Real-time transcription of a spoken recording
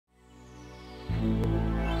We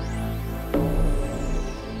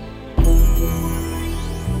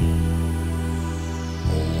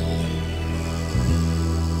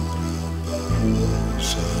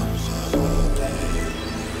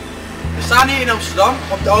staan hier in Amsterdam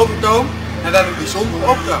op de Overtoom en we hebben een bijzondere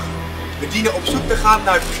opdracht. We dienen op zoek te gaan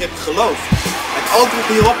naar het begrip geloof. Het antwoord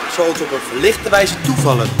hierop zal ons op een verlichte wijze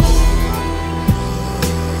toevallen.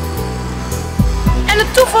 En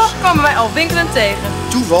het toeval komen wij al winkelend tegen.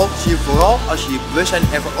 Toeval zie je vooral als je je bewustzijn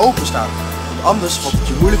ervoor open staat, want anders valt het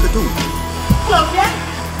je moeilijker toe. Geloof jij?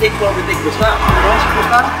 Ik geloof dat ik besta. En als ik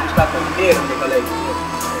besta, bestaat er meer dan ik alleen.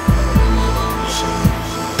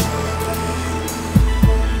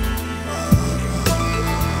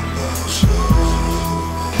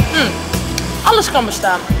 Alles kan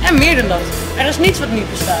bestaan. En meer dan dat. Er is niets wat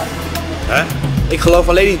niet bestaat. Hè? Ik geloof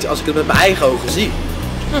alleen niet als ik het met mijn eigen ogen zie.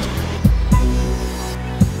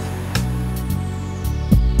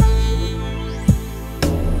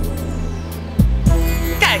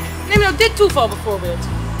 Kijk, neem nou dit toeval bijvoorbeeld.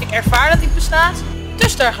 Ik ervaar dat iets bestaat,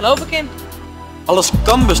 dus daar geloof ik in. Alles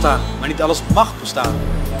kan bestaan, maar niet alles mag bestaan.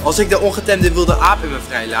 Als ik de ongetemde wilde aap in me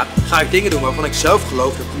vrijlaat, ga ik dingen doen waarvan ik zelf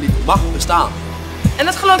geloof dat het niet mag bestaan. En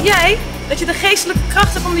dat geloof jij? Dat je de geestelijke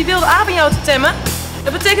krachten van die wilde aap in jou te temmen?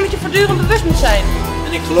 Dat betekent dat je voortdurend bewust moet zijn.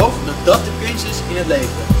 En ik geloof dat dat de kunst is in het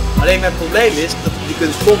leven. Alleen mijn probleem is dat ik die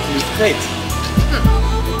kunst continu vergeet.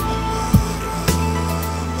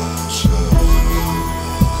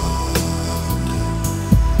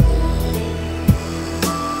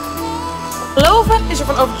 Geloven is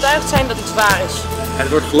ervan overtuigd zijn dat iets waar is. En het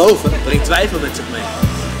woord geloven brengt twijfel met zich mee.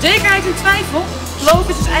 Zekerheid en twijfel? Geloven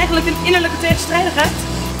is dus eigenlijk een innerlijke tegenstrijdigheid.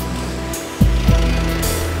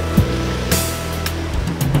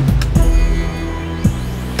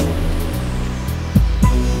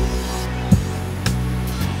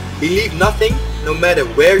 Believe nothing, no matter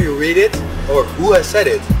where you read it or who has said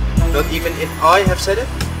it, not even if I have said it,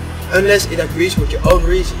 unless it agrees with your own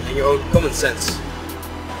reason and your own common sense.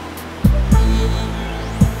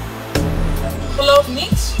 Geloof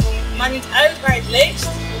niets, maakt niet uit waar je het leest,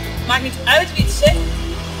 maakt niet uit wie het zegt,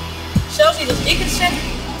 zelfs niet als ik het zeg,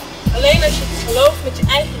 alleen als je het gelooft met je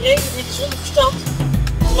eigen reden en je gezonde verstand.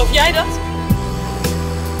 Geloof jij dat?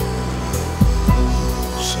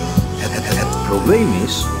 Het probleem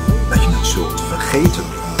is dat je het zult vergeten.